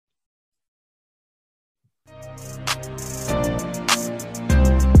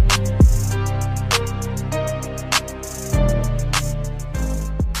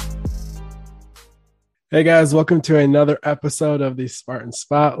Hey guys, welcome to another episode of the Spartan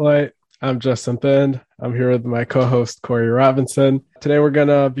Spotlight. I'm Justin Thind. I'm here with my co-host Corey Robinson. Today we're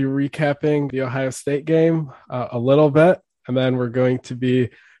gonna be recapping the Ohio State game a little bit, and then we're going to be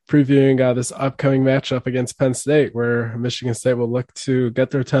previewing this upcoming matchup against Penn State, where Michigan State will look to get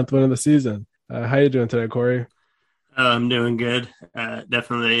their 10th win of the season. How you doing today, Corey? I'm doing good.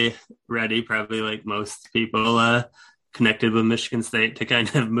 Definitely ready, probably like most people connected with Michigan State to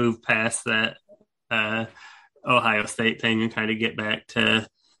kind of move past that uh, Ohio State thing and kind of get back to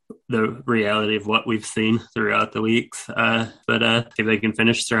the reality of what we've seen throughout the weeks. But see if they can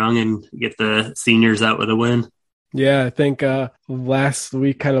finish strong and get the seniors out with a win. Yeah, I think last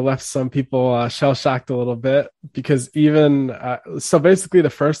week kind of left some people shell shocked a little bit because even so, basically the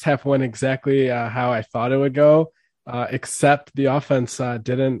first half went exactly how I thought it would go, except the offense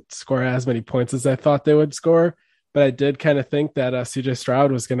didn't score as many points as I thought they would score. But I did kind of think that CJ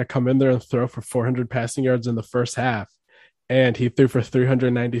Stroud was going to come in there and throw for 400 passing yards in the first half, and he threw for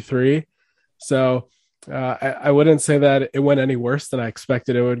 393. So I wouldn't say that it went any worse than I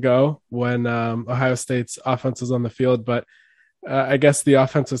expected it would go when Ohio State's offense was on the field. But I guess the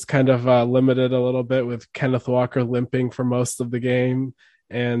offense was kind of limited a little bit with Kenneth Walker limping for most of the game.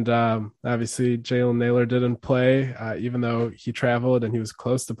 And obviously, Jalen Naylor didn't play, even though he traveled and he was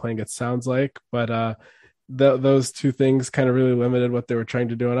close to playing, it sounds like. But those two things kind of really limited what they were trying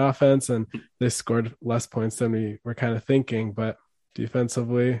to do on offense. And they scored less points than we were kind of thinking. But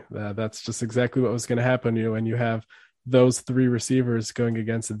defensively, that's just exactly what was going to happen. When you have those three receivers going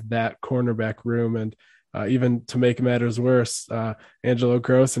against that cornerback room, and even to make matters worse, Angelo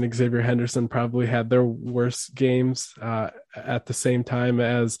Gross and Xavier Henderson probably had their worst games at the same time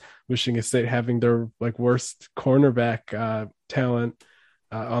as Michigan State having their worst cornerback talent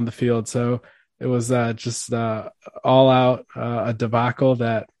on the field. So it was just all out a debacle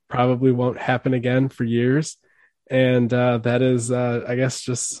that probably won't happen again for years. And that is, I guess,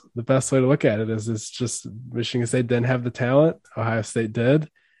 just the best way to look at it is it's just Michigan State didn't have the talent. Ohio State did.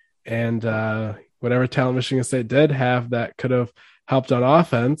 And whatever talent Michigan State did have that could have helped on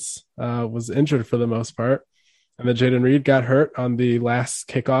offense was injured for the most part. And then Jaden Reed got hurt on the last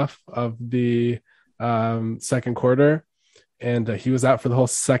kickoff of the second quarter. And he was out for the whole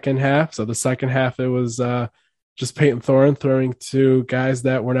second half. So the second half, it was just Peyton Thorne throwing to guys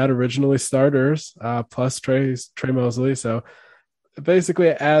that were not originally starters, plus Trey Mosley. So basically,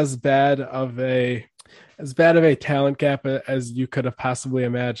 as bad of a talent gap as you could have possibly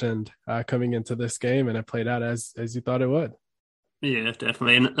imagined coming into this game, and it played out as you thought it would. Yeah,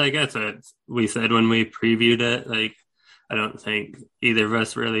 definitely. And like that's what we said when we previewed it. Like, I don't think either of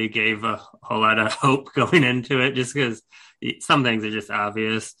us really gave a whole lot of hope going into it, just because some things are just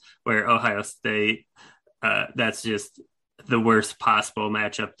obvious. Where Ohio State, that's just the worst possible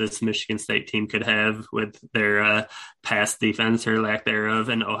matchup this Michigan State team could have with their pass defense or lack thereof.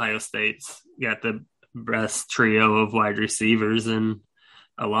 And Ohio State's got the best trio of wide receivers in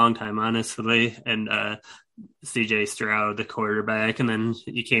a long time, honestly. And CJ Stroud, the quarterback, and then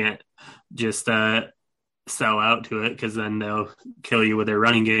you can't just sell out to it because then they'll kill you with their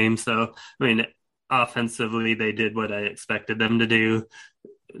running game. So, I mean, offensively, they did what I expected them to do.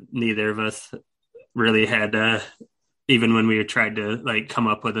 Neither of us really had even when we tried to come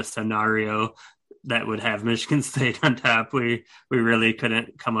up with a scenario that would have Michigan State on top, we really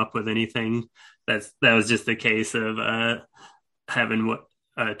couldn't come up with anything. That was just a case of having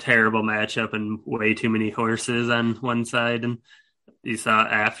a terrible matchup and way too many horses on one side. And you saw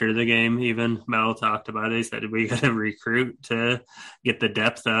after the game, even Mel talked about it. He said, we got to recruit to get the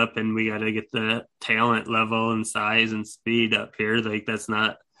depth up and we got to get the talent level and size and speed up here. Like, that's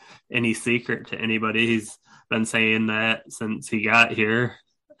not any secret to anybody. He's been saying that since he got here.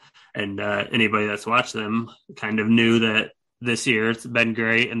 And anybody that's watched them kind of knew that this year it's been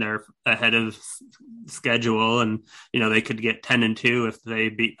great and they're ahead of schedule. And, they could get 10-2 if they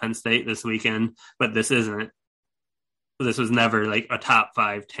beat Penn State this weekend, but this was never like a top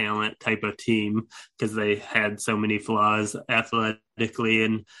 5 talent type of team because they had so many flaws athletically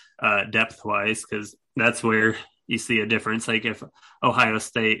and depth wise, because that's where you see a difference. Like if Ohio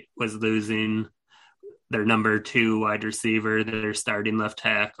State was losing their number 2 wide receiver, their starting left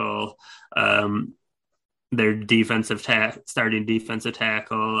tackle, their starting defensive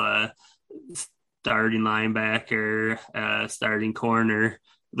tackle, starting linebacker, starting corner,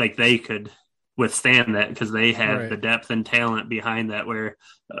 like they could withstand that because they had the depth and talent behind that. Where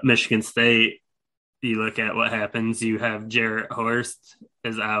Michigan State, you look at what happens, you have Jarrett Horst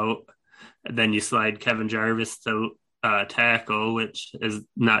is out, and then you slide Kevin Jarvis to tackle, which is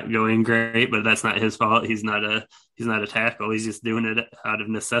not going great, but that's not his fault. He's not a tackle. He's just doing it out of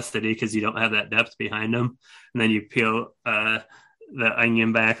necessity because you don't have that depth behind him. And then you peel the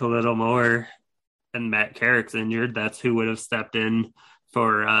onion back a little more, and Matt Carrick's injured. That's who would have stepped in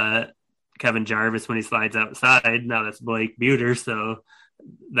for Kevin Jarvis when he slides outside. Now that's Blake Buter. So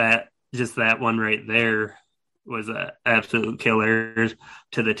that one right there was an absolute killer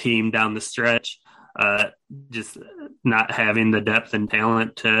to the team down the stretch. Just not having the depth and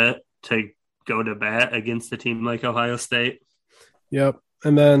talent to go to bat against a team like Ohio State. Yep.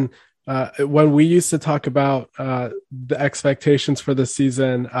 And then when we used to talk about the expectations for the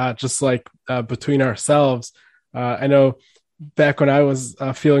season, just like between ourselves, I know back when I was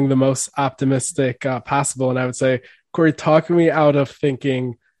feeling the most optimistic possible, and I would say, Corey, talk me out of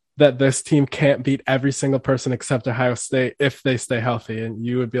thinking that this team can't beat every single person except Ohio State if they stay healthy. And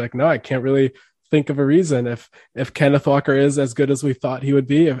you would be like, no, I can't really think of a reason. If Kenneth Walker is as good as we thought he would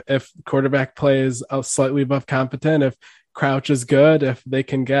be, if quarterback play is slightly above competent, if Crouch is good, if they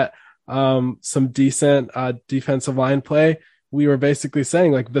can get some decent defensive line play, we were basically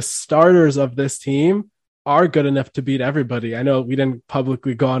saying like the starters of this team are good enough to beat everybody. I know we didn't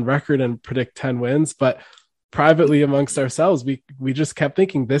publicly go on record and predict 10 wins, but privately amongst ourselves, we just kept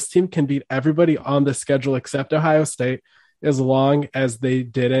thinking this team can beat everybody on the schedule except Ohio State as long as they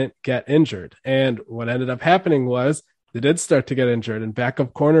didn't get injured. And what ended up happening was they did start to get injured, and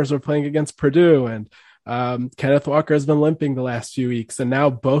backup corners were playing against Purdue, and Kenneth Walker has been limping the last few weeks, and now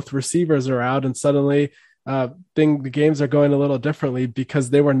both receivers are out, and suddenly the games are going a little differently because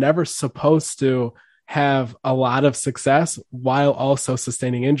they were never supposed to have a lot of success while also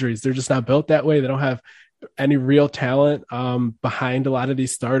sustaining injuries. They're just not built that way. They don't have any real talent behind a lot of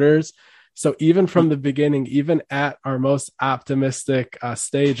these starters. So even from the beginning, even at our most optimistic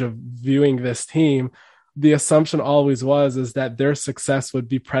stage of viewing this team, the assumption always is that their success would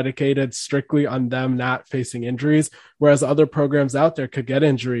be predicated strictly on them not facing injuries, whereas other programs out there could get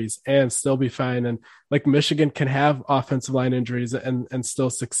injuries and still be fine. And like Michigan can have offensive line injuries and still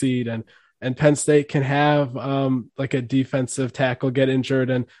succeed. And Penn State can have like a defensive tackle get injured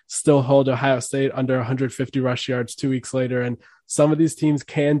and still hold Ohio State under 150 rush yards 2 weeks later. And some of these teams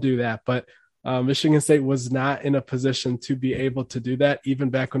can do that, but Michigan State was not in a position to be able to do that, even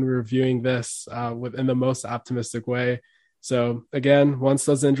back when we were viewing this in the most optimistic way. So again, once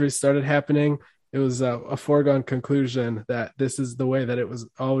those injuries started happening, it was a foregone conclusion that this is the way that it was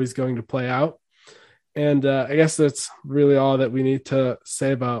always going to play out. And I guess that's really all that we need to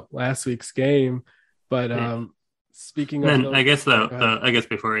say about last week's game. But speaking of, then I guess I guess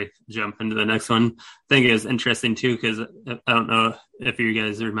before we jump into the next one, I think it was interesting too because I don't know if you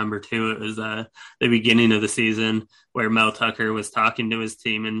guys remember too. It was the beginning of the season where Mel Tucker was talking to his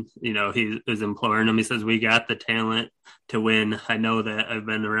team, and he was imploring them. He says, "We got the talent to win. I know that. I've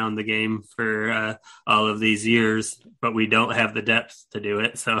been around the game for all of these years, but we don't have the depth to do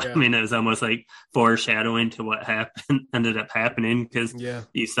it." So yeah. I mean, it was almost like foreshadowing to what ended up happening because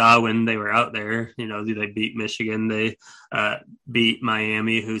you saw when they were out there. They beat Michigan, they beat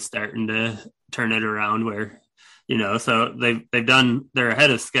Miami, who's starting to turn it around. Where so they're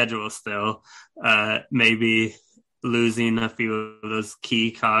ahead of schedule still. Maybe losing a few of those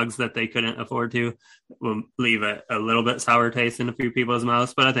key cogs that they couldn't afford to will leave a little bit sour taste in a few people's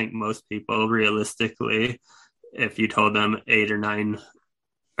mouths. But I think most people, realistically, if you told them 8 or 9,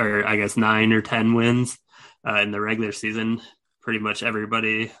 or I guess 9 or 10 wins in the regular season, pretty much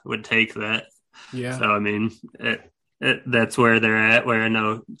everybody would take that. Yeah. So, I mean, that's where they're at, where I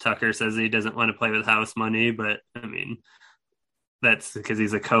know Tucker says he doesn't want to play with house money, but I mean, that's because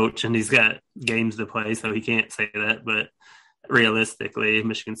he's a coach and he's got games to play, so he can't say that. But realistically,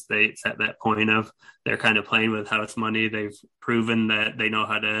 Michigan State's at that point of they're kind of playing with house money. They've proven that they know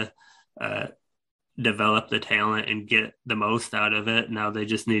how to develop the talent and get the most out of it. Now they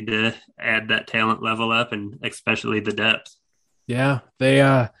just need to add that talent level up, and especially the depth. Yeah,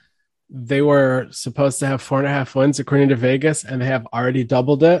 they were supposed to have 4.5 wins according to Vegas, and they have already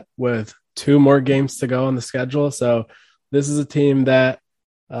doubled it with 2 more games to go on the schedule. So this is a team that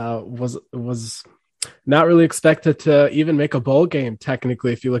was not really expected to even make a bowl game,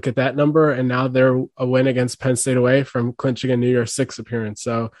 technically, if you look at that number. And now they're a win against Penn State away from clinching a New Year's Six appearance.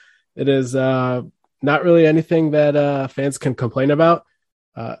 So it is not really anything that fans can complain about.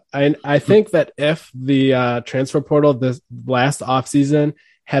 I think that if the transfer portal this last offseason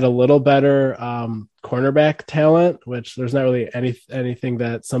had a little better cornerback talent, which there's not really anything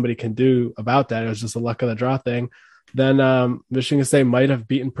that somebody can do about that. It was just a luck of the draw thing. Then Michigan State might have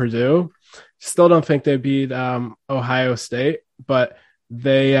beaten Purdue. Still don't think they beat Ohio State, but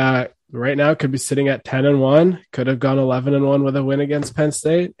they right now could be sitting at 10-1, could have gone 11-1 with a win against Penn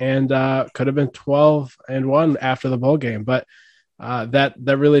State, and could have been 12-1 after the bowl game. But that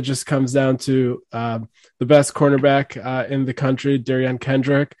really just comes down to the best cornerback in the country, Darian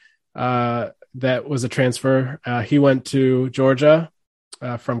Kendrick. That was a transfer. He went to Georgia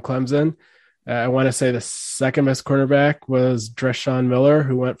from Clemson. I want to say the second best cornerback was Dreshaun Miller,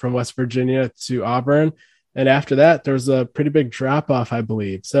 who went from West Virginia to Auburn. And after that, there was a pretty big drop off, I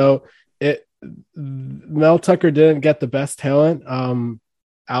believe. So it Mel Tucker didn't get the best talent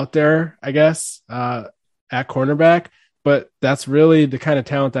out there, I guess, at cornerback, but that's really the kind of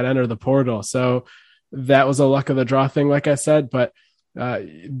talent that entered the portal. So that was a luck of the draw thing, like I said, but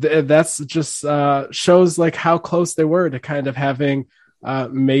that's just shows like how close they were to kind of having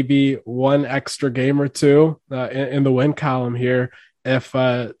maybe one extra game or two in the win column here if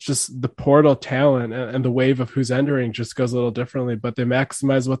just the portal talent and the wave of who's entering just goes a little differently. But they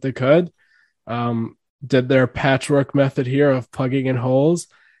maximized what they could, did their patchwork method here of plugging in holes,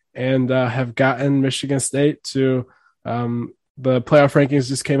 and have gotten Michigan State to the playoff rankings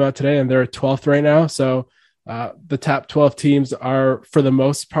just came out today, and they're 12th right now. So the top 12 teams are, for the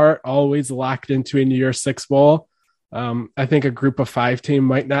most part, always locked into a New Year's Six bowl. I think a group of 5 team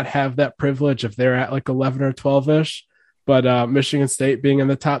might not have that privilege if they're at like 11 or 12-ish, but Michigan State being in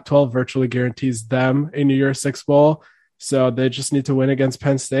the top 12 virtually guarantees them a New Year's Six bowl. So they just need to win against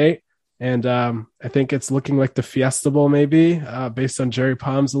Penn State. And I think it's looking like the Fiesta Bowl maybe based on Jerry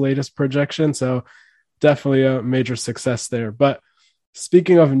Palm's latest projection. So definitely a major success there. But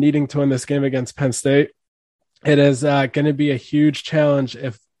speaking of needing to win this game against Penn State, it is going to be a huge challenge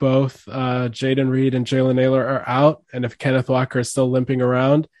if both Jaden Reed and Jalen Naylor are out, and if Kenneth Walker is still limping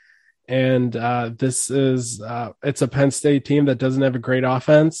around. And this is it's a Penn State team that doesn't have a great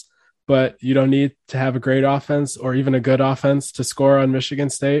offense, but you don't need to have a great offense or even a good offense to score on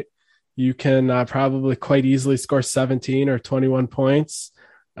Michigan State. You can probably quite easily score 17 or 21 points,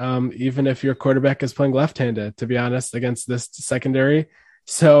 even if your quarterback is playing left-handed, to be honest, against this secondary.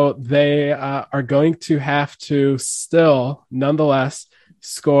 So they are going to have to still, nonetheless,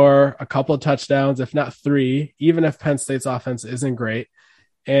 score a couple of touchdowns, if not 3, even if Penn State's offense isn't great.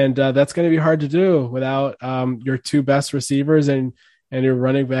 And that's going to be hard to do without your 2 best receivers and your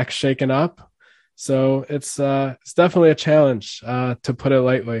running back shaken up. So it's definitely a challenge, to put it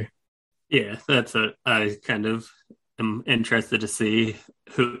lightly. Yeah, I kind of am interested to see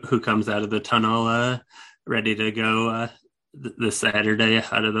who comes out of the tunnel ready to go this Saturday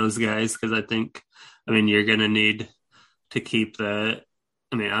out of those guys, because I mean, you're going to need to keep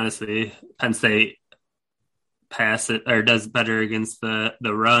honestly, Penn State pass it or does better against the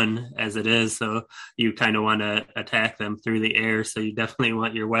run as it is. So you kind of want to attack them through the air. So you definitely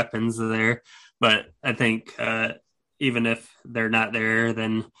want your weapons there. But I think even if they're not there,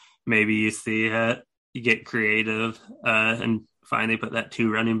 then maybe you see you get creative and finally put that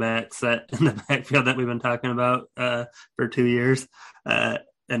 2 running back set in the backfield that we've been talking about for 2 years.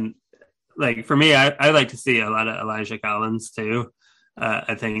 And like for me, I like to see a lot of Elijah Collins too.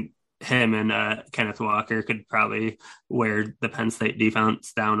 I think him and Kenneth Walker could probably wear the Penn State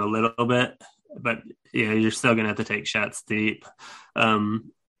defense down a little bit, but yeah, you're still going to have to take shots deep.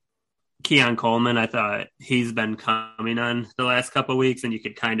 Keon Coleman, I thought he's been coming on the last couple of weeks, and you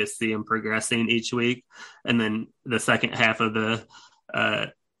could kind of see him progressing each week. And then the second half of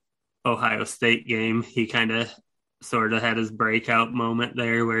the Ohio State game, he kind of sort of had his breakout moment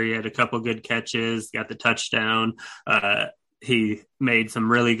there where he had a couple good catches, got the touchdown. He made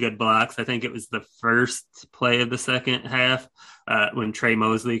some really good blocks. I think it was the first play of the second half when Trey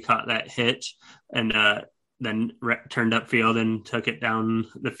Mosley caught that hitch and then turned upfield and took it down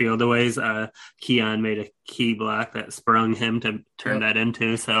the field a ways. Keon made a key block that sprung him to turn that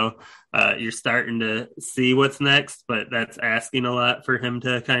into. So you're starting to see what's next, but that's asking a lot for him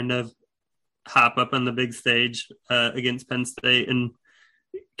to kind of hop up on the big stage against Penn State and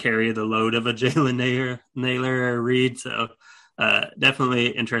carry the load of a Jalen Naylor or Reed. So definitely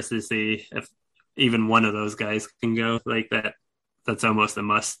interested to see if even one of those guys can go like that. That's almost a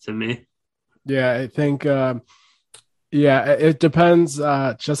must to me. Yeah, I think, it depends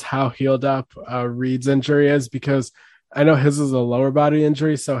just how healed up Reed's injury is, because I know his is a lower body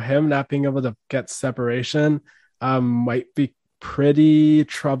injury. So him not being able to get separation might be pretty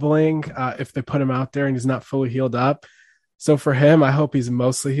troubling if they put him out there and he's not fully healed up. So for him, I hope he's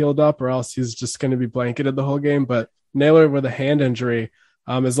mostly healed up, or else he's just going to be blanketed the whole game. But Naylor with a hand injury,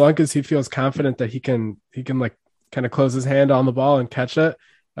 as long as he feels confident that he can like kind of close his hand on the ball and catch it,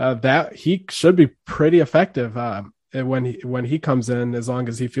 that he should be pretty effective when he comes in, as long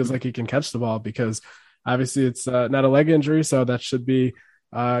as he feels like he can catch the ball, because obviously it's not a leg injury. So that should be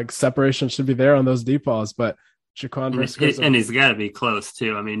separation should be there on those deep balls. But Jaquan Brisker's And he's got to be close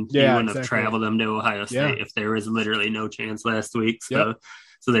too. I mean, he yeah, wouldn't have exactly. traveled him to Ohio Yeah. State if there was literally no chance last week. Yep.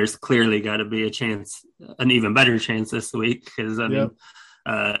 So there's clearly got to be a chance, an even better chance this week. Because I Yep. mean,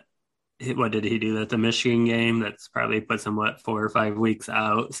 uh, what did he do at the Michigan game? That's probably puts him 4 or 5 weeks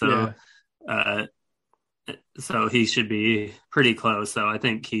out. Yeah. Uh, so he should be pretty close. So I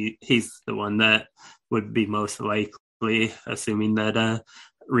think he's the one that would be most likely, assuming that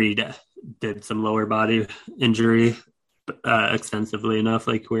Reed did some lower body injury extensively enough,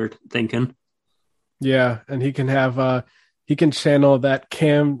 like we're thinking. Yeah, and he can channel that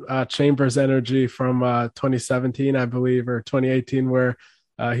Cam Chambers energy from 2017, I believe, or 2018, where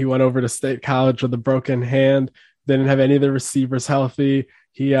he went over to State College with a broken hand, didn't have any of the receivers healthy.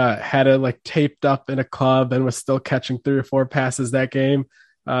 He had it like taped up in a club and was still catching 3 or 4 passes that game.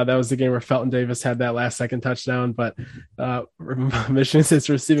 That was the game where Felton Davis had that last second touchdown, but Michigan State's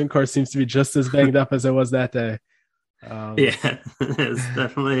receiving corps seems to be just as banged up as it was that day. Yeah, it's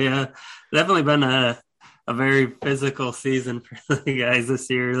definitely been a very physical season for the guys this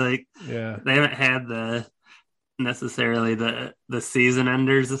year. Like Yeah. they haven't had necessarily the season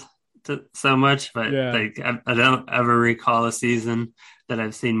enders so much, but Yeah. like I don't ever recall a season that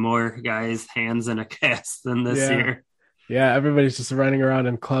I've seen more guys hands in a cast than this Yeah. year. Yeah, everybody's just running around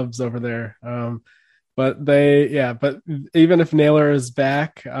in clubs over there. But but even if Naylor is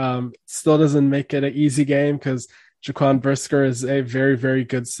back, it still doesn't make it an easy game because Jaquan Brisker is a very, very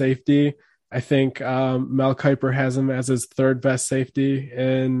good safety. I think Mel Kiper has him as his third best safety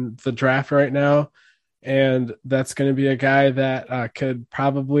in the draft right now. And that's going to be a guy that could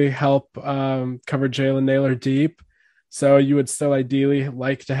probably help cover Jalen Naylor deep. So you would still ideally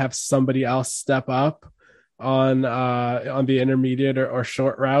like to have somebody else step up on the intermediate or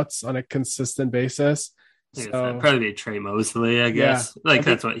short routes on a consistent basis. I guess So that'd probably be Trey Mosley, I yeah, guess. Like I think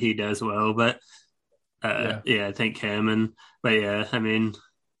that's what he does well, but yeah, yeah, I think him but yeah, I mean,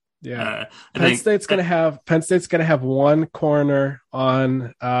 yeah. uh, I think Penn State's gonna have one corner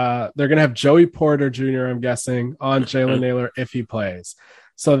on they're gonna have Joey Porter Jr., I'm guessing, on Jalen Naylor if he plays.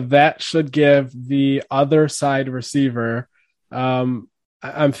 So that should give the other side receiver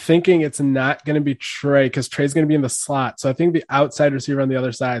I'm thinking it's not going to be Trey because Trey's going to be in the slot. So I think the outside receiver on the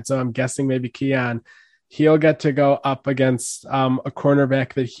other side. So I'm guessing maybe Keon. He'll get to go up against a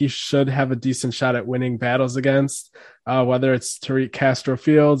cornerback that he should have a decent shot at winning battles against, whether it's Tariq Castro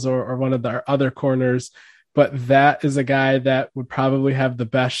Fields or one of the other corners. But that is a guy that would probably have the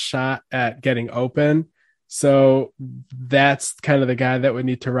best shot at getting open. So that's kind of the guy that would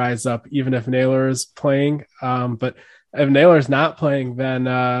need to rise up, even if Naylor is playing. But if Naylor's not playing, then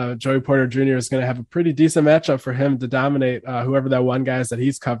Joey Porter Jr. is going to have a pretty decent matchup for him to dominate whoever that one guy is that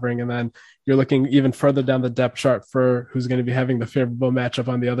he's covering. And then you're looking even further down the depth chart for who's going to be having the favorable matchup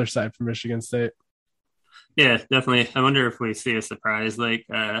on the other side for Michigan State. Yeah, definitely. I wonder if we see a surprise like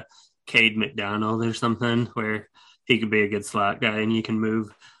Cade McDonald or something where he could be a good slot guy and you can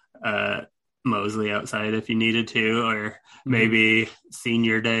move Mosley outside if you needed to, or maybe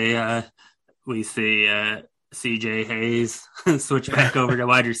senior day we see CJ Hayes switch back over to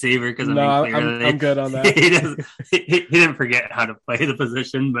wide receiver because I mean clearly I'm good on that. he didn't forget how to play the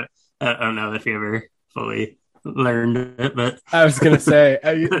position, but I don't know if he ever fully learned it. But I was gonna say,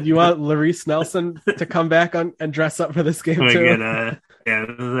 you want Larice Nelson to come back on and dress up for this game too? Yeah,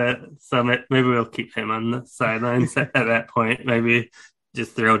 that summit. Maybe we'll keep him on the sidelines at that point. Maybe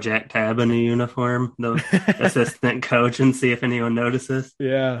just throw Jack Tab in a uniform, the assistant coach, and see if anyone notices.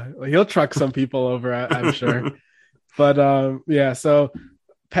 Yeah, he'll truck some people over, I'm sure. But yeah, so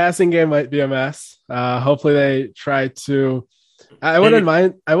passing game might be a mess. Hopefully they try to. I wouldn't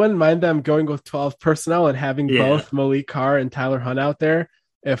mind them going with 12 personnel and having both Malik Carr and Tyler Hunt out there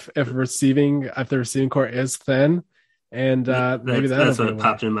if the receiving core is thin. And maybe that's what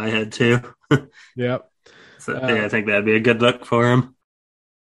popped in my head too. Yep. So I think that'd be a good look for him.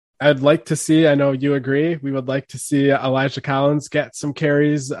 I'd like to see, I know you agree, we would like to see Elijah Collins get some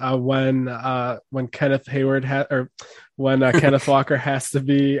carries when Kenneth Walker has to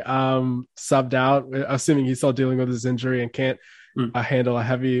be subbed out, assuming he's still dealing with his injury and can't handle a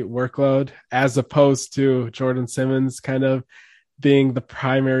heavy workload, as opposed to Jordan Simmons kind of being the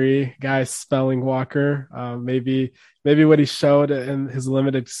primary guy spelling Walker. Maybe what he showed in his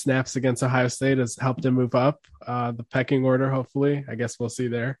limited snaps against Ohio State has helped him move up the pecking order, hopefully. I guess we'll see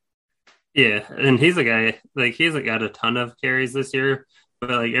there. Yeah, and he's a guy, like, he hasn't got a ton of carries this year, but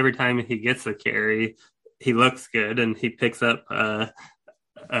like every time he gets a carry, he looks good and he picks up a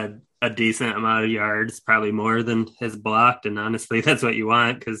decent amount of yards, probably more than his blocked. And honestly, that's what you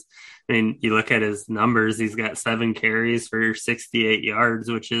want because I mean, you look at his numbers, he's got 7 carries for 68 yards,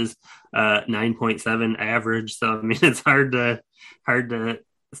 which is 9.7 average. So I mean, it's hard to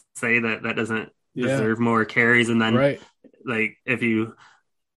say that that doesn't Yeah, deserve more carries. And then right. like if you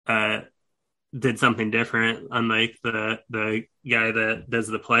uh did something different, unlike the guy that does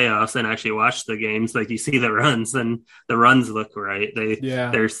the playoffs and actually watch the games. Like you see the runs, and the runs look right.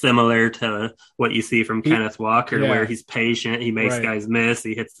 Yeah. They're similar to what you see from He Kenneth Walker, where yeah, he's patient, he makes right. guys miss,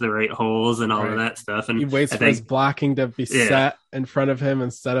 he hits the right holes, and all of Right. that stuff. He And waits I for his think, blocking to be yeah, set in front of him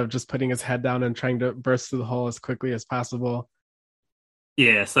instead of just putting his head down and trying to burst through the hole as quickly as possible.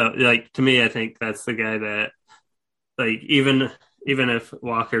 yeah. So like to me, I think that's the guy that like even if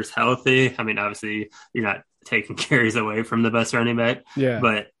Walker's healthy, I mean, obviously you're not taking carries away from the best running back, Yeah.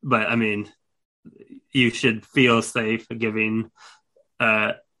 but I mean, you should feel safe giving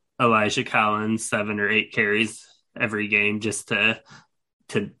uh, Elijah Collins 7 or 8 carries every game just to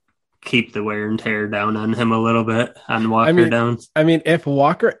keep the wear and tear down on him a little bit on I Walker mean, downs. if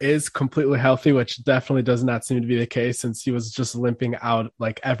Walker is completely healthy, which definitely does not seem to be the case since he was just limping out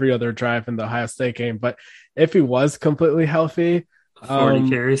like every other drive in the Ohio State game, but if he was completely healthy, 40 um,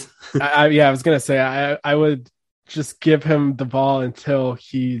 carries. yeah, I was gonna say I would just give him the ball until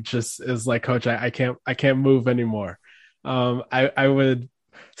he just is like, Coach, I can't move anymore. I would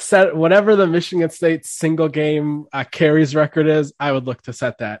set whatever the Michigan State single game carries record is. I would look to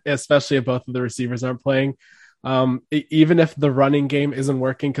set that, especially if both of the receivers aren't playing. Even if the running game isn't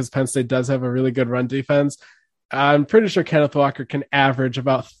working, because Penn State does have a really good run defense. I'm pretty sure Kenneth Walker can average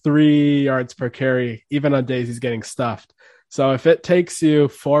about 3 yards per carry, even on days he's getting stuffed. So if it takes you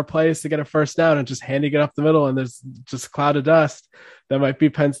 4 plays to get a first down and just handing it up the middle and there's just a cloud of dust, that might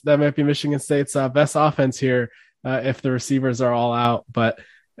be Michigan State's best offense here if the receivers are all out. But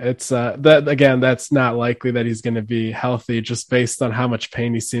it's that again, that's not likely that he's going to be healthy just based on how much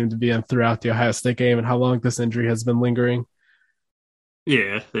pain he seemed to be in throughout the Ohio State game and how long this injury has been lingering.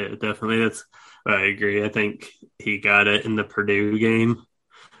 Yeah, yeah, definitely. I agree. I think he got it in the Purdue game.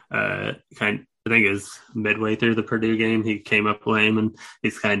 I think it was midway through the Purdue game. He came up lame, and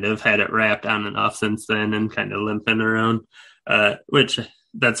he's kind of had it wrapped on and off since then, and kind of limping around. Which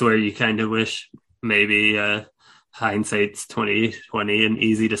that's where you kind of wish maybe hindsight's 2020 and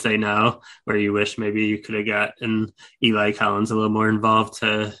easy to say now, where you wish maybe you could have gotten Eli Collins a little more involved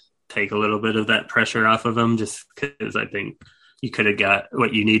to take a little bit of that pressure off of him, just because I think you could have got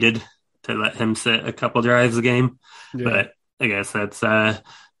what you needed to let him sit a couple drives a game. Yeah. But I guess that's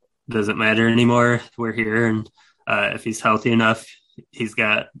doesn't matter anymore. We're here, and if he's healthy enough, he's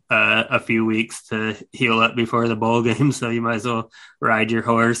got a few weeks to heal up before the bowl game. So you might as well ride your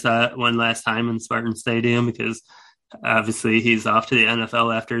horse one last time in Spartan Stadium, because obviously he's off to the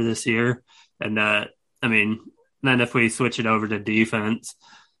NFL after this year. And I mean, then if we switch it over to defense,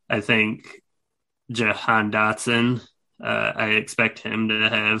 I think Jahan Dotson, I expect him to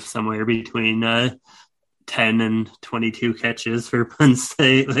have somewhere between 10 and 22 catches for Penn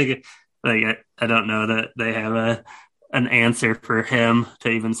State. I don't know that they have an answer for him to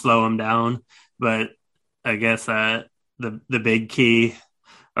even slow him down, but I guess the big key,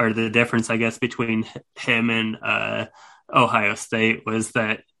 or the difference, I guess, between him and Ohio State was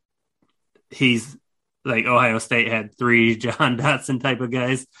that he's like Ohio State had 3 Jahan Dotson type of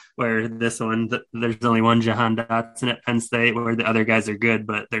guys, where this one there's only one Jahan Dotson at Penn State, where the other guys are good,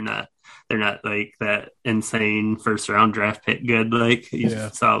 but they're not like that insane first round draft pick good like you Yeah.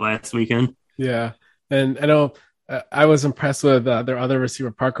 saw last weekend. Yeah. And I know I was impressed with their other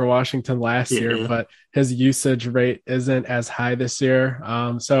receiver, Parker Washington, last year, Yeah, but his usage rate isn't as high this year.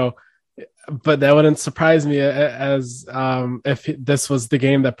 But that wouldn't surprise me as if this was the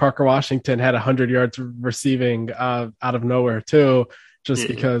game that Parker Washington had 100 yards receiving out of nowhere, too, just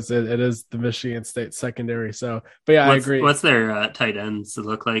yeah. because it is the Michigan State secondary. So, but yeah, I What's agree. what's their tight ends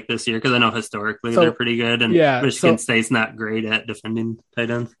look like this year? Because I know historically they're So, pretty good, and yeah. Michigan State's not great at defending tight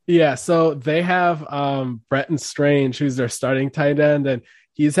ends. Yeah, so they have Bretton Strange, who's their starting tight end, and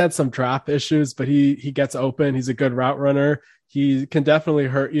he's had some drop issues, but he gets open. He's a good route runner. He can definitely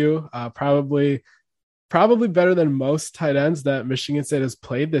hurt you. Probably better than most tight ends that Michigan State has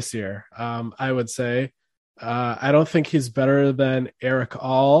played this year. I would say. I don't think he's better than Eric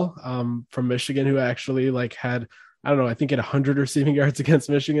All from Michigan, who actually like had, I don't know, I think he had 100 receiving yards against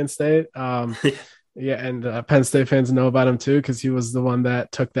Michigan State. Yeah, and Penn State fans know about him too because he was the one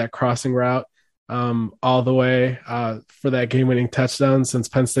that took that crossing route all the way for that game-winning touchdown. Since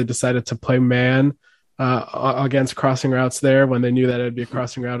Penn State decided to play man against crossing routes there when they knew that it'd be a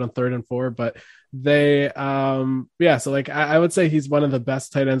crossing route on 3rd and 4, but they yeah, so like I would say he's one of the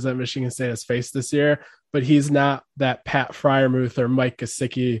best tight ends that Michigan State has faced this year, but he's not that Pat Fryermuth or Mike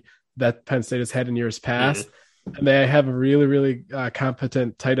Gesicki that Penn State has had in years Yeah, past. And they have a really, really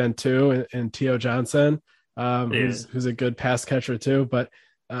competent tight end too, in T.O. Johnson, yeah, who's a good pass catcher too. But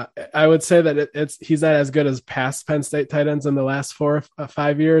I would say that he's not as good as past Penn State tight ends in the last 4 or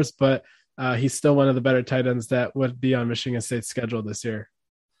 5 years, but he's still one of the better tight ends that would be on Michigan State's schedule this year.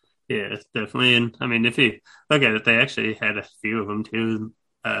 yeah, definitely. And I mean, if you look at it, they actually had a few of them too.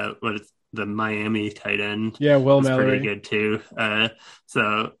 What is the Miami tight end Yeah, Will was pretty Mallory. good too. And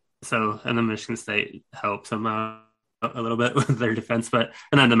the Michigan State helps them out a little bit with their defense. But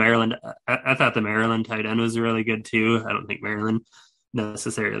and then the Maryland, I thought the Maryland tight end was really good too. I don't think Maryland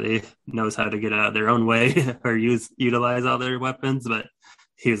necessarily knows how to get out of their own way or utilize all their weapons, but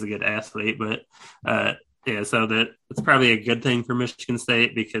he was a good athlete. But yeah, so that it's probably a good thing for Michigan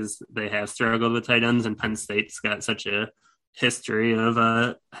State because they have struggled with tight ends, and Penn State's got such a history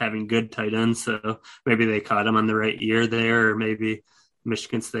of having good tight ends. So maybe they caught him on the right year there, or maybe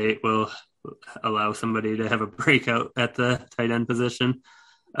Michigan State will allow somebody to have a breakout at the tight end position.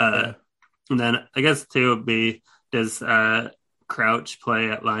 Yeah. And then I guess too would be, does Crouch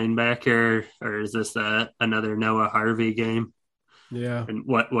play at linebacker, or is this another Noah Harvey game? Yeah. And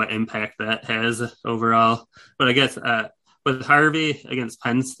what impact that has overall? But I guess with Harvey against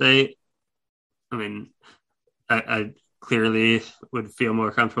Penn State, I mean, I clearly would feel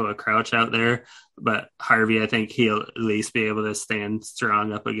more comfortable with Crouch out there, but Harvey, I think he'll at least be able to stand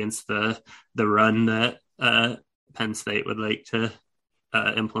strong up against the run that Penn State would like to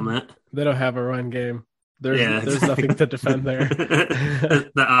implement. They don't have a run game. Yeah, There's nothing exactly. to defend there.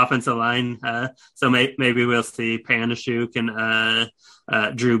 The offensive line. So maybe we'll see Panashuk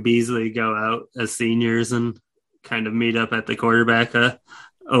and Drew Beasley go out as seniors and kind of meet up at the quarterback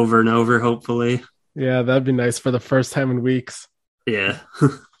over and over, hopefully. Yeah, that'd be nice for the first time in weeks. Yeah.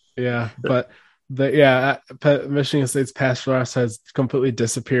 Yeah, but Michigan State's pass rush has completely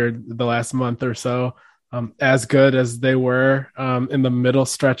disappeared the last month or so. As good as they were in the middle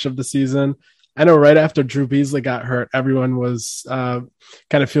stretch of the season. I know right after Drew Beasley got hurt, everyone was kind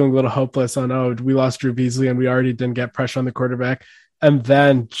of feeling a little hopeless on, oh, we lost Drew Beasley and we already didn't get pressure on the quarterback. And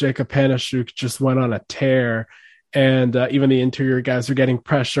then Jacob Panashuk just went on a tear. And even the interior guys were getting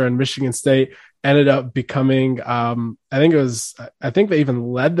pressure, and Michigan State ended up becoming, I think they even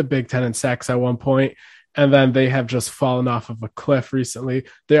led the Big Ten in sacks at one point, and then they have just fallen off of a cliff recently.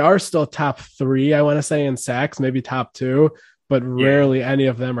 They are still top 3, I want to say, in sacks, maybe top 2, but Yeah. rarely any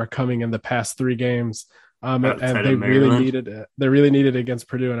of them are coming in the past 3 games. And Outside they of really Maryland. needed it. They really needed it against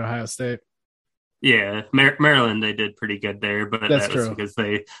Purdue and Ohio State. Yeah, Maryland, they did pretty good there, but That's that was true. because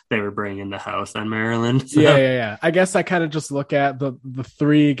they were bringing the house on Maryland. Yeah, So yeah, yeah. I guess I kind of just look at the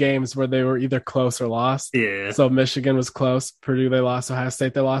 3 games where they were either close or lost. yeah, So Michigan was close, Purdue they lost, Ohio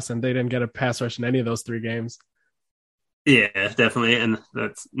State they lost, and they didn't get a pass rush in any of those 3 games. yeah, definitely. And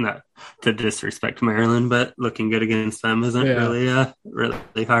that's not to disrespect Maryland, but looking good against them isn't Yeah,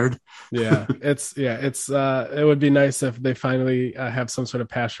 really hard. it would be nice if they finally have some sort of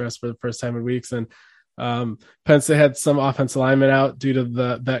pass rush for the first time in weeks. And Penn State had some offensive linemen out due to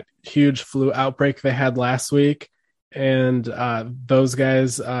that huge flu outbreak they had last week, and those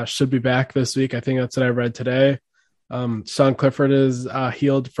guys should be back this week. I think that's what I read today. Sean Clifford is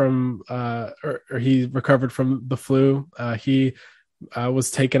healed from, or he recovered from the flu. He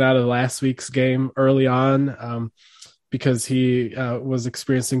was taken out of last week's game early on because he was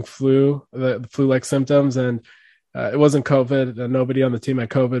experiencing the flu-like symptoms, and it wasn't COVID. Nobody on the team had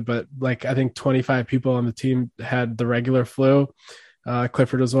COVID, but like I think 25 people on the team had the regular flu.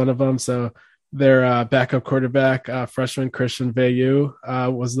 Clifford was one of them. So their backup quarterback, freshman Christian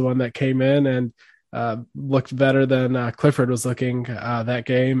Veilleux, was the one that came in and looked better than Clifford was looking that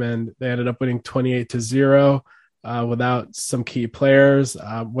game, and they ended up winning 28-0 without some key players,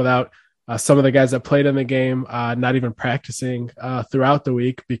 without some of the guys that played in the game not even practicing throughout the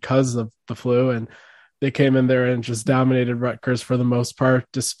week because of the flu. And they came in there and just dominated Rutgers for the most part,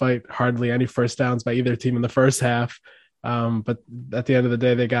 despite hardly any first downs by either team in the first half. But at the end of the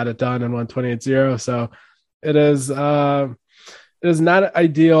day, they got it done and won 28-0. So it is not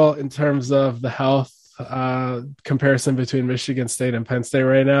ideal in terms of the health comparison between Michigan State and Penn State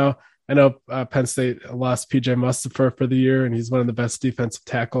right now. I know Penn State lost PJ Mustipher for the year, and he's one of the best defensive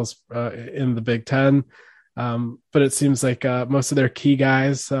tackles in the Big Ten. But it seems like most of their key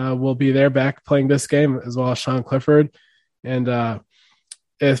guys will be there back playing this game, as well as Sean Clifford. And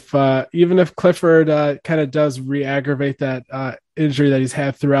even if Clifford kind of does re-aggravate that injury that he's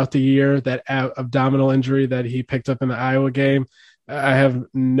had throughout the year, that abdominal injury that he picked up in the Iowa game, I have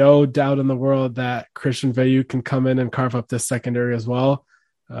no doubt in the world that Christian Veilleux can come in and carve up this secondary as well.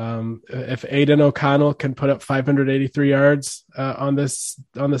 If Aiden O'Connell can put up 583 yards on the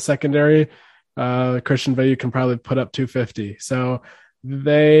secondary, Christian Veilleux can probably put up 250. So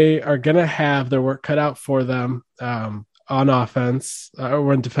they are going to have their work cut out for them on offense or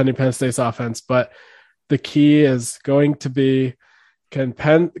when defending Penn State's offense. But the key is going to be,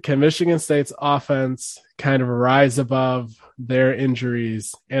 can Michigan State's offense kind of rise above their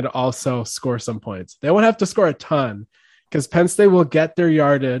injuries and also score some points? They won't have to score a ton because Penn State will get their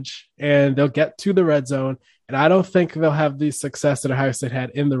yardage and they'll get to the red zone. And I don't think they'll have the success that Ohio State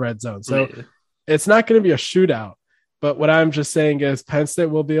had in the red zone. So it's not going to be a shootout. But what I'm just saying is Penn State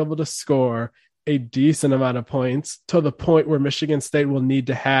will be able to score a decent amount of points to the point where Michigan State will need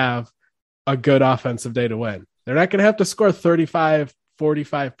to have a good offensive day to win. They're not going to have to score 35,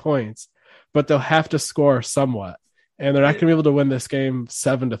 45 points, but they'll have to score somewhat. And they're not going to be able to win this game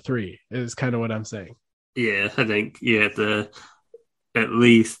 7-3 is kind of what I'm saying. Yeah, I think you have to at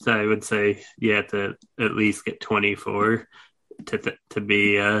least, I would say, you have to at least get 24 to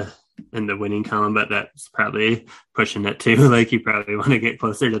be in the winning column, but that's probably pushing it too. Like you probably want to get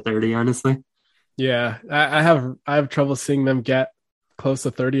closer to 30, honestly. Yeah, I have trouble seeing them get close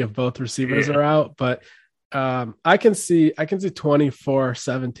to 30 if both receivers are out, but I can see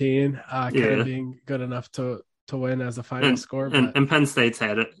 24-17 kind of being good enough to win as a final score. And Penn State's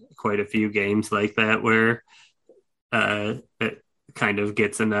had quite a few games like that where it kind of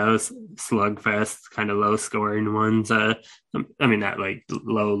gets in those slugfest, kind of low scoring ones. I mean, not like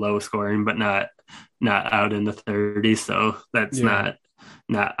low scoring, but not out in the 30s. So that's not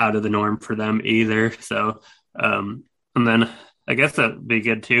out of the norm for them either. So, and then I guess that'd be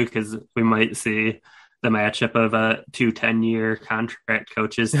good too, because we might see the matchup of 2 10-year contract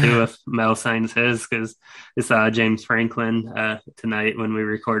coaches too if Mel signs his, because we saw James Franklin tonight when we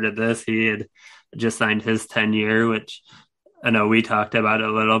recorded this. He had just signed his 10-year, which I know we talked about it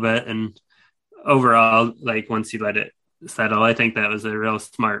a little bit. And overall, like once you let it settle, I think that was a real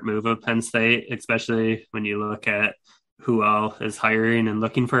smart move of Penn State, especially when you look at who all is hiring and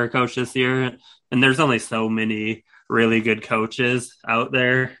looking for a coach this year. And there's only so many really good coaches out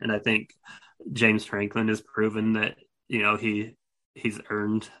there. And I think James Franklin has proven that, you know, he's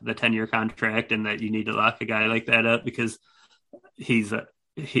earned the 10-year contract and that you need to lock a guy like that up because he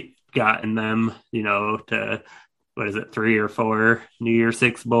gotten them, you know, to, 3 or 4 New Year's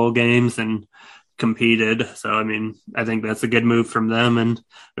Six bowl games and competed. So, I mean, I think that's a good move from them, and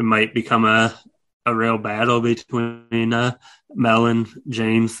it might become a real battle between Mel and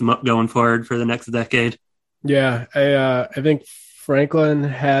James going forward for the next decade. Yeah, I think Franklin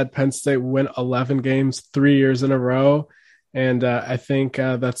had Penn State win 11 games 3 years in a row. And I think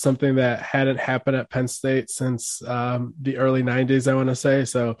that's something that hadn't happened at Penn State since the early 90s, I want to say.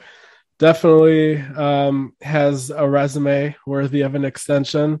 So definitely has a resume worthy of an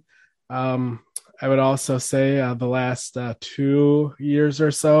extension. I would also say the last 2 years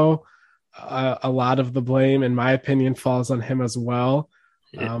or so, a lot of the blame, in my opinion, falls on him as well.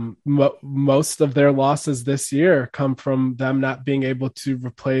 Yeah. Most of their losses this year come from them not being able to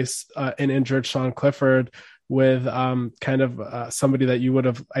replace an injured Sean Clifford with kind of somebody that you would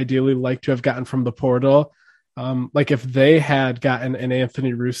have ideally liked to have gotten from the portal. Like if they had gotten an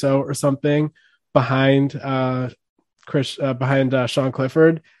Anthony Russo or something behind Sean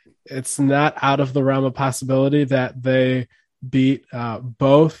Clifford, it's not out of the realm of possibility that they beat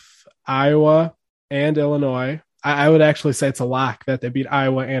both Iowa and Illinois. I would actually say it's a lock that they beat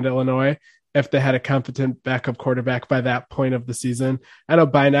Iowa and Illinois if they had a competent backup quarterback by that point of the season. I know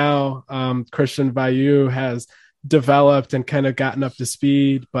by now Christian Veilleux has developed and kind of gotten up to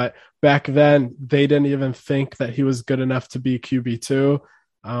speed, but back then they didn't even think that he was good enough to be QB2.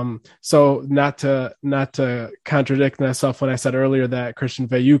 So not to contradict myself when I said earlier that Christian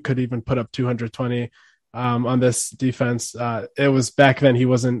Veilleux could even put up 220 on this defense. It was back then he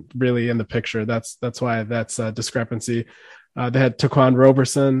wasn't really in the picture. That's why that's a discrepancy. They had Taquan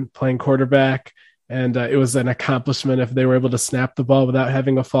Roberson playing quarterback, and it was an accomplishment if they were able to snap the ball without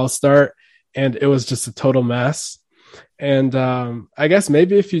having a false start. And it was just a total mess. And I guess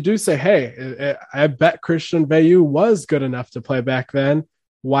maybe if you do say, hey, I bet Christian Veilleux was good enough to play back then,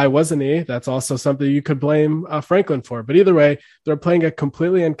 why wasn't he? That's also something you could blame Franklin for. But either way, they're playing a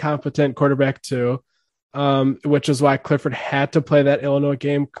completely incompetent quarterback too, which is why Clifford had to play that Illinois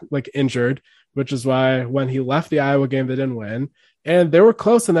game like injured, which is why when he left the Iowa game, they didn't win. And they were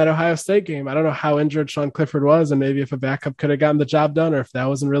close in that Ohio State game. I don't know how injured Sean Clifford was, and maybe if a backup could have gotten the job done, or if that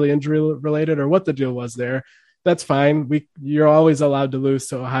wasn't really injury related, or what the deal was there. That's fine. You're always allowed to lose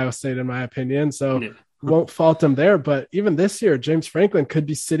to Ohio State, in my opinion. So won't fault him there. But even this year, James Franklin could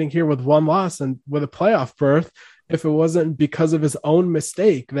be sitting here with one loss and with a playoff berth, if it wasn't because of his own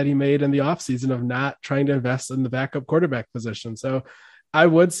mistake that he made in the offseason of not trying to invest in the backup quarterback position. So I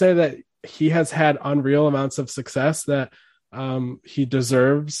would say that he has had unreal amounts of success that he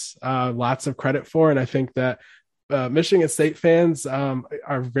deserves lots of credit for. And I think that Michigan State fans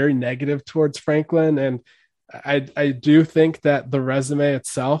are very negative towards Franklin. And I do think that the resume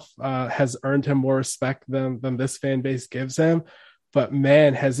itself has earned him more respect than this fan base gives him. But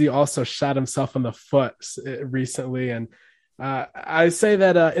man, has he also shot himself in the foot recently. And I say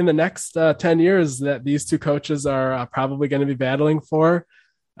that in the next 10 years that these two coaches are probably going to be battling for.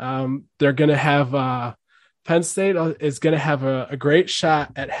 They're going to have Penn State is going to have a great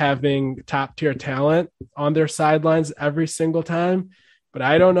shot at having top tier talent on their sidelines every single time. But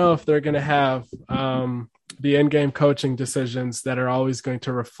I don't know if they're going to have the in-game coaching decisions that are always going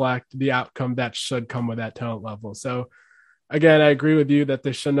to reflect the outcome that should come with that talent level. So again, I agree with you that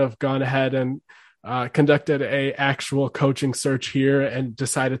they shouldn't have gone ahead and conducted a actual coaching search here and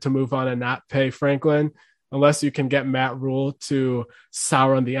decided to move on and not pay Franklin, unless you can get Matt Rule to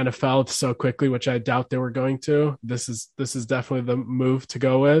sour on the NFL so quickly, which I doubt they were going to. This is definitely the move to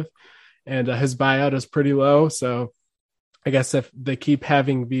go with. And his buyout is pretty low. So I guess if they keep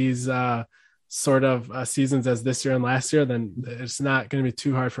having these sort of seasons as this year and last year, then it's not going to be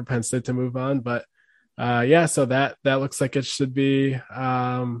too hard for Penn State to move on. But so that looks like it should be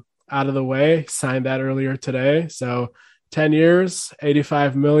out of the way. Signed that earlier today. So 10 years,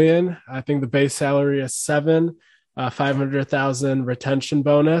 85 million. I think the base salary is $7, 500,000 retention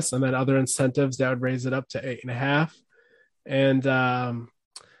bonus, and then other incentives that would raise it up to 8.5. And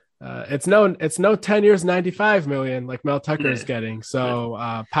it's no 10 years, 95 million like Mel Tucker is getting.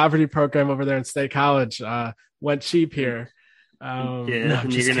 So poverty program over there in State College went cheap here. And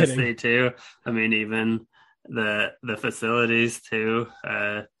you're gonna say too, I mean, even the facilities too,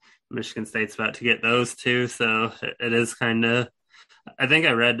 Michigan State's about to get those too, so it is kind of, I think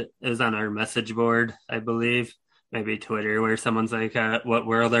I read it was on our message board, I believe, maybe Twitter, where someone's like, what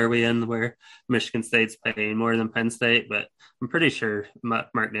world are we in where Michigan State's paying more than Penn State? But I'm pretty sure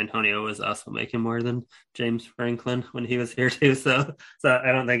Mark D'Antonio was also making more than James Franklin when he was here too, so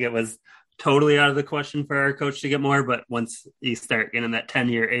I don't think it was totally out of the question for our coach to get more. But once you start getting that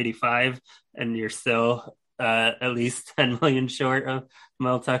 10-year 85 and you're still at least 10 million short of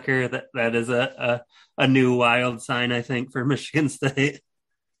Mel Tucker, that is a new wild sign, I think, for Michigan State.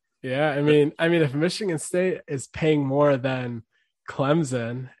 Yeah, I mean, if Michigan State is paying more than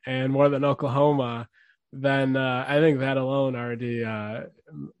Clemson and more than Oklahoma, then I think that alone already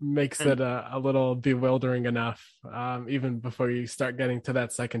makes it a little bewildering enough, even before you start getting to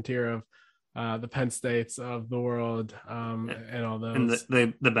that second tier of the Penn States of the world and all those.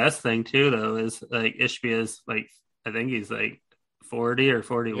 And the best thing too, though, is like Ishbia is like, I think he's like 40 or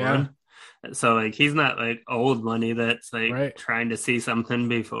 41. Yeah. So like he's not like old money that's like trying to see something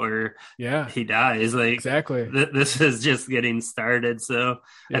before he dies. Like exactly, this is just getting started. So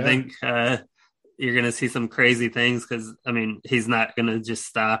I think you're going to see some crazy things because, I mean, he's not going to just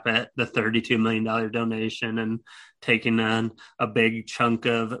stop at the $32 million donation and taking on a big chunk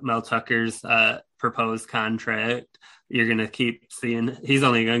of Mel Tucker's proposed contract. You're going to keep seeing he's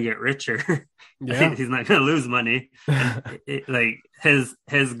only going to get richer. Yeah. He's not going to lose money. Like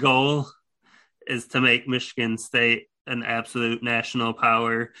his goal is to make Michigan State an absolute national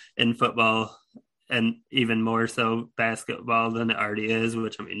power in football and even more so basketball than it already is,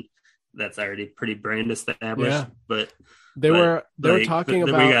 which, I mean, that's already pretty brand established. Yeah. But they were talking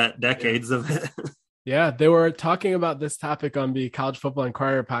about, we got decades of it. Yeah, they were talking about this topic on the College Football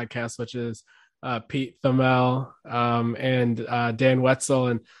Inquirer podcast, which is Pete Thamel and Dan Wetzel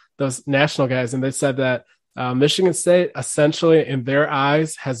and those national guys. And they said that Michigan State essentially in their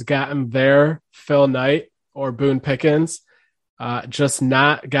eyes has gotten their Phil Knight or Boone Pickens, just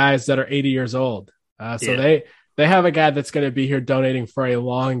not guys that are 80 years old. They have a guy that's going to be here donating for a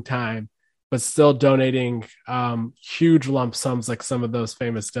long time, but still donating huge lump sums like some of those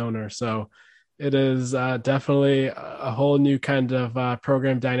famous donors. So it is definitely a whole new kind of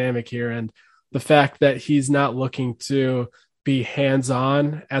program dynamic here. And the fact that he's not looking to be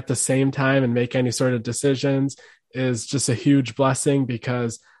hands-on at the same time and make any sort of decisions is just a huge blessing,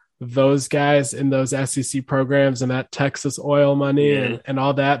 because those guys in those SEC programs and that Texas oil money and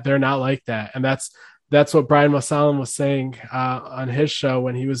all that, they're not like that. And that's what Brian Mosallam was saying on his show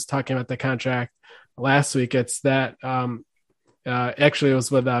when he was talking about the contract last week. It's that actually it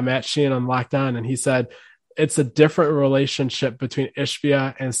was with Matt Sheehan on Locked On, and he said it's a different relationship between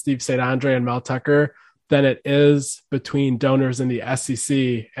Ishbia and Steve St. Andre and Mel Tucker than it is between donors in the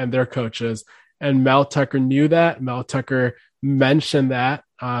SEC and their coaches. And Mel Tucker knew that. Mel Tucker mentioned that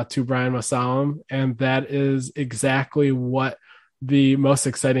to Brian Masalam, and that is exactly what the most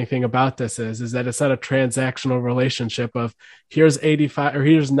exciting thing about this is that it's not a transactional relationship of here's 85 or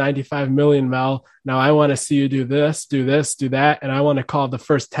here's 95 million, Mel. Now I want to see you do this, do this, do that, and I want to call the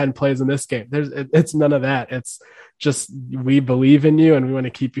first 10 plays in this game. It's none of that. It's just we believe in you and we want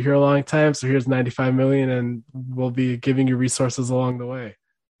to keep you here a long time. So here's 95 million, and we'll be giving you resources along the way.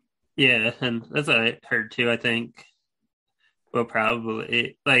 Yeah, and as I heard too, I think we'll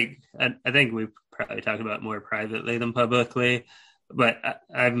probably I think we probably talk about it more privately than publicly, but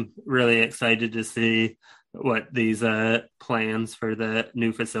I'm really excited to see what these plans for the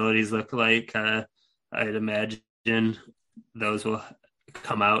new facilities look like. I'd imagine those will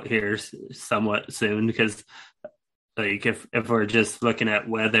come out here somewhat soon because like if we're just looking at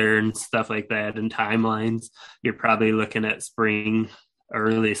weather and stuff like that and timelines, you're probably looking at spring,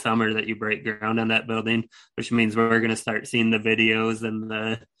 early summer that you break ground on that building, which means we're going to start seeing the videos and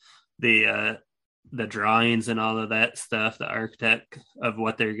the drawings and all of that stuff, the architect of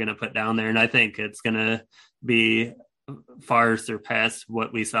what they're going to put down there. And I think it's going to be far surpass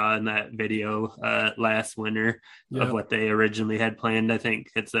what we saw in that video last winter of what they originally had planned. I think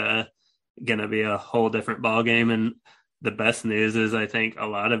it's going to be a whole different ball game. And the best news is I think a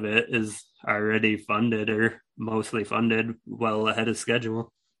lot of it is already funded or mostly funded well ahead of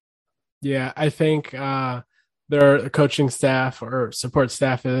schedule. Yeah, I think their coaching staff or support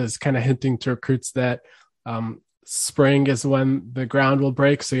staff is kind of hinting to recruits that spring is when the ground will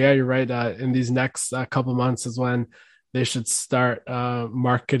break. So yeah, you're right. In these next couple months is when they should start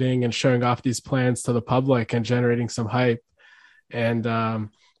marketing and showing off these plans to the public and generating some hype. And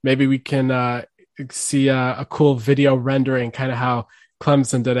maybe we can see a cool video rendering, kind of how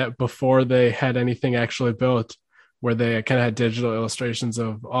Clemson did it before they had anything actually built, where they kind of had digital illustrations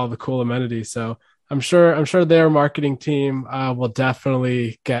of all the cool amenities. So I'm sure their marketing team will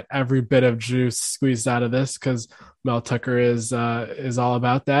definitely get every bit of juice squeezed out of this because Mel Tucker is all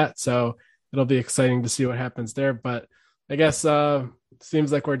about that. So it'll be exciting to see what happens there. But I guess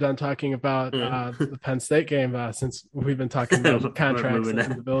seems like we're done talking about the Penn State game since we've been talking about contracts and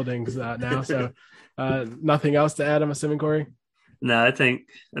the buildings now. So nothing else to add, I'm assuming, Corey? No, I think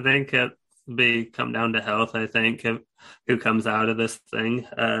it'll be come down to health. I think who comes out of this thing.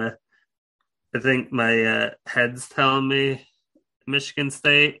 I think my head's telling me Michigan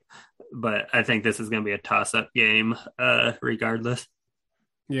State, but I think this is going to be a toss-up game regardless.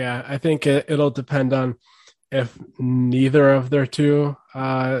 Yeah, I think it'll depend on if neither of their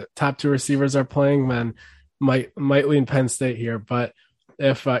top two receivers are playing, then might lean Penn State here. But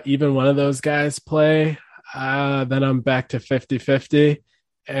if even one of those guys play, then I'm back to 50-50.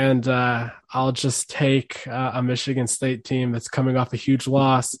 And I'll just take a Michigan State team that's coming off a huge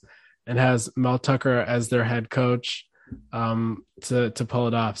loss and has Mel Tucker as their head coach to pull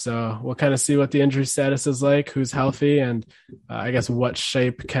it off. So we'll kind of see what the injury status is like, who's healthy, and I guess what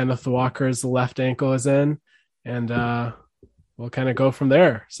shape Kenneth Walker's left ankle is in. And we'll kind of go from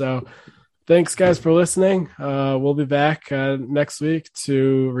there. So thanks, guys, for listening. We'll be back next week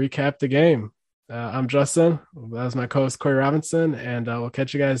to recap the game. I'm Justin. That was my co-host, Corey Robinson, and we'll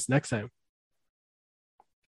catch you guys next time.